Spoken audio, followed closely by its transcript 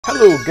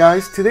Hello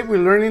guys, today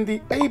we're learning the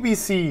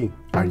ABC.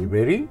 Are you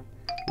ready?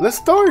 Let's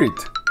start.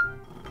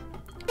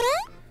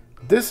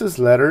 This is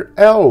letter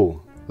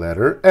L.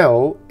 Letter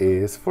L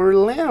is for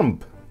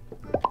lamp.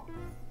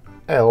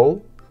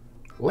 L,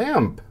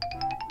 lamp.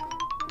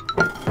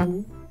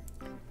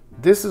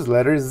 This is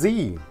letter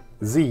Z.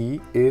 Z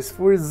is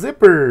for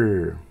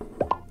zipper.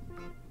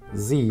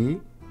 Z,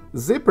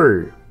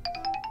 zipper.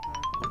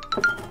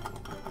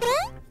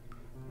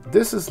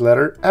 This is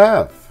letter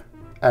F.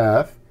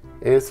 F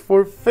is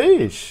for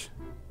fish.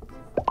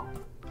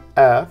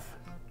 F,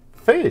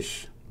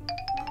 fish.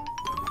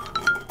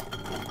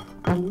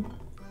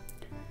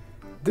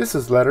 This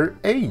is letter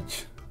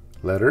H.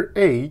 Letter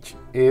H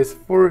is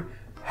for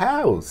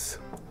house.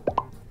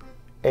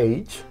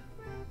 H,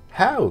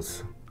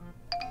 house.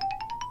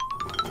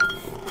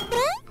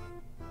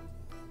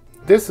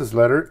 This is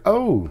letter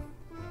O.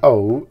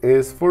 O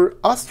is for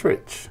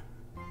ostrich.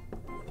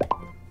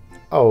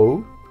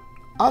 O,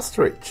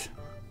 ostrich.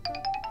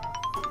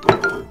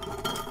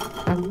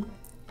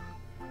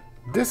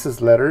 This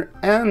is letter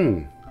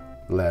N.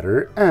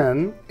 Letter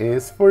N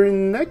is for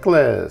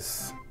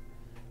necklace.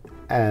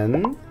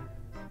 N,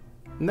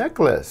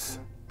 necklace.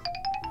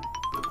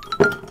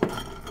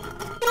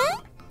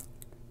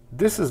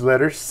 This is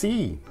letter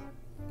C.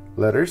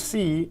 Letter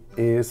C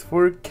is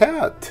for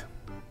cat.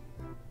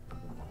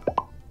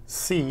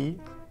 C,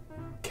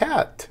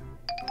 cat.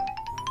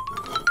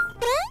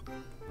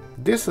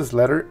 This is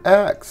letter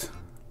X.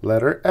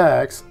 Letter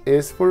X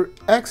is for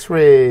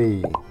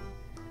X-ray.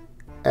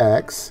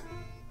 X,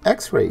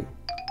 X-ray.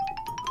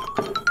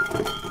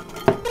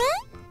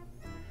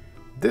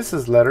 This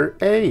is letter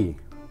A.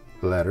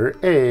 Letter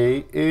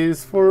A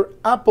is for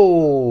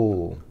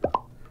apple.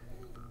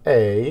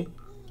 A,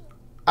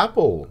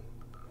 apple.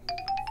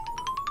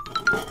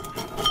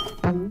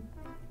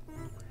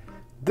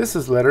 This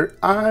is letter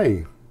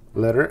I.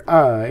 Letter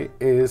I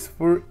is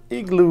for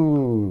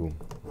igloo.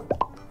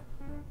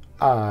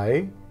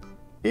 I,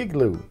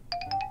 igloo.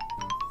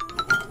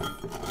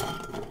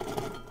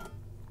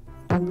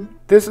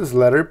 This is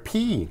letter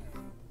P.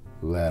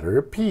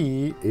 Letter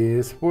P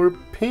is for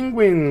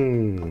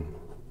penguin.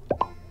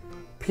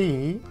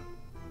 P,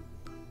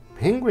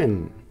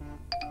 penguin.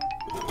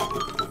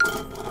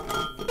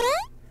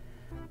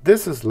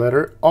 This is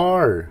letter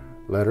R.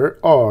 Letter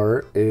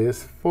R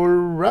is for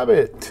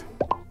rabbit.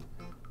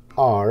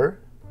 R,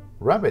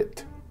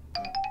 rabbit.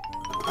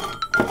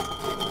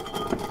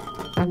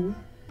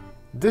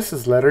 This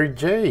is letter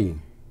J.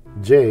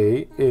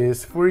 J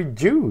is for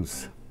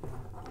juice.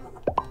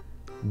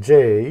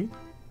 J,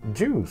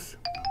 juice.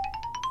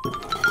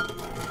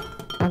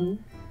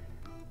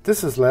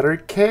 This is letter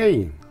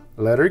K.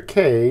 Letter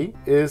K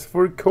is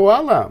for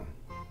koala.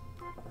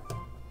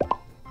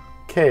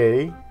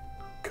 K,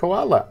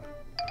 koala.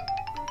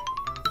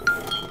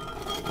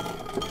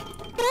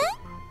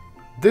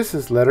 This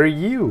is letter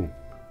U.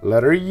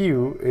 Letter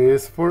U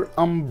is for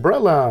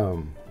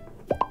umbrella.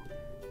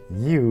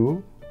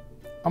 U,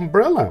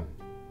 umbrella.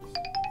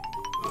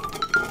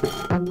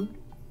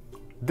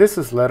 This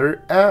is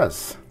letter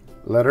S.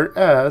 Letter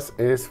S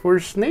is for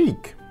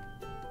snake.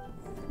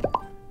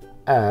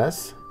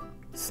 S,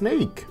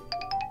 snake.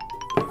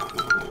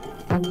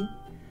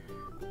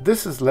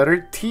 This is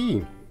letter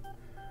T.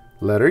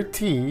 Letter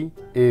T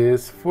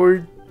is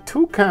for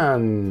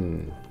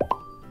toucan.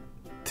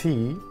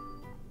 T,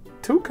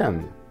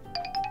 toucan.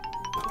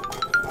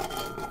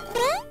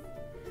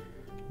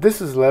 This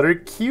is letter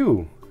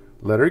Q.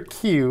 Letter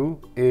Q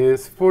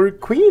is for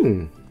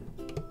queen.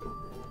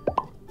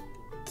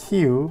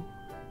 Q,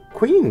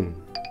 queen.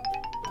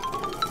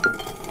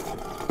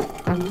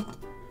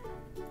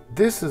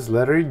 This is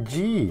letter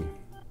G.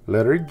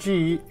 Letter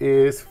G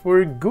is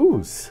for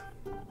goose.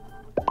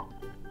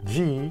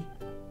 G,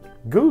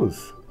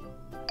 goose.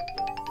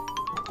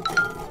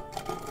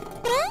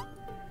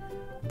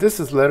 This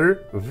is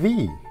letter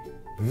V.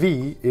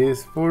 V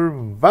is for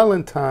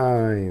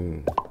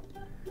Valentine.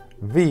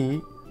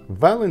 V,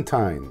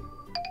 Valentine.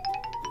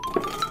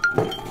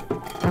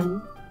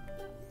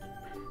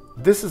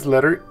 This is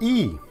letter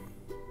E.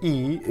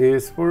 E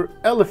is for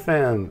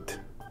elephant.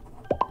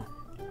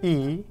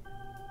 E,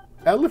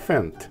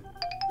 elephant.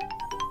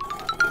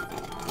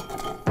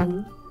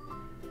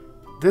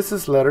 This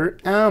is letter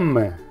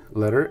M.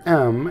 Letter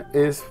M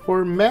is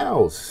for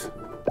mouse.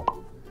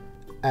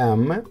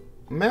 M,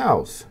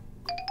 mouse.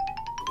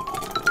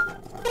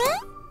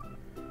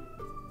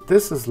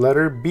 This is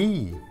letter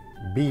B.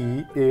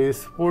 B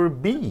is for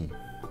bee.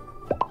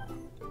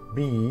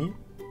 B,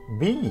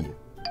 bee.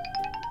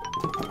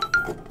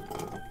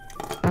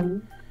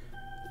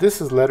 This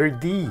is letter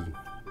D.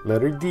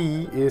 Letter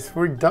D is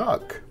for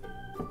duck.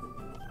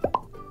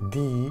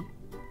 D,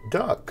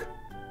 duck.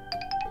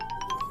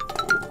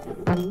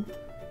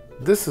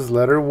 This is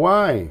letter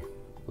Y.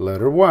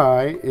 Letter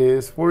Y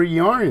is for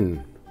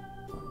yarn.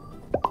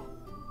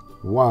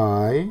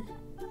 Y,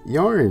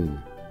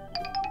 yarn.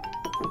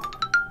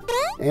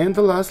 And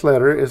the last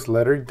letter is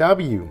letter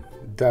W.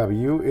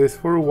 W is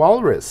for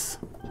walrus.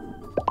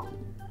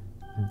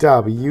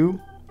 W,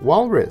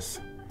 walrus.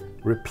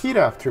 Repeat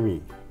after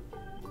me.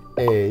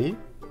 A,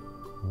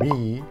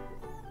 B,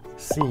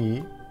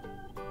 C,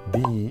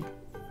 D,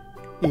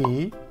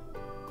 E,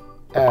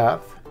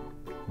 F,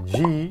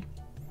 G,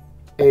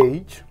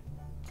 H,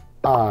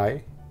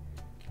 I,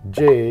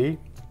 J,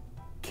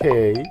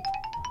 K,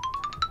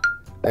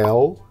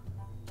 L,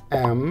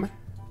 M,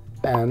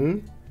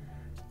 N,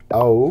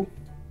 O,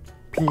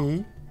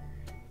 P,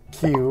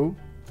 Q,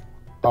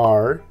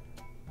 R,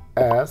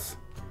 S,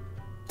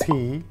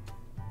 T,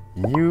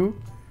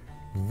 U,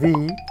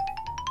 V,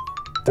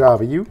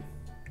 W,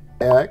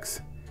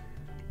 X,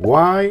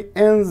 Y,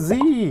 and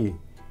Z.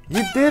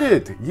 You did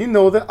it! You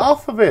know the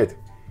alphabet.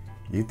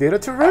 You did a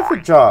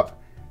terrific job.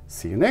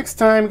 See you next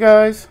time,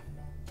 guys.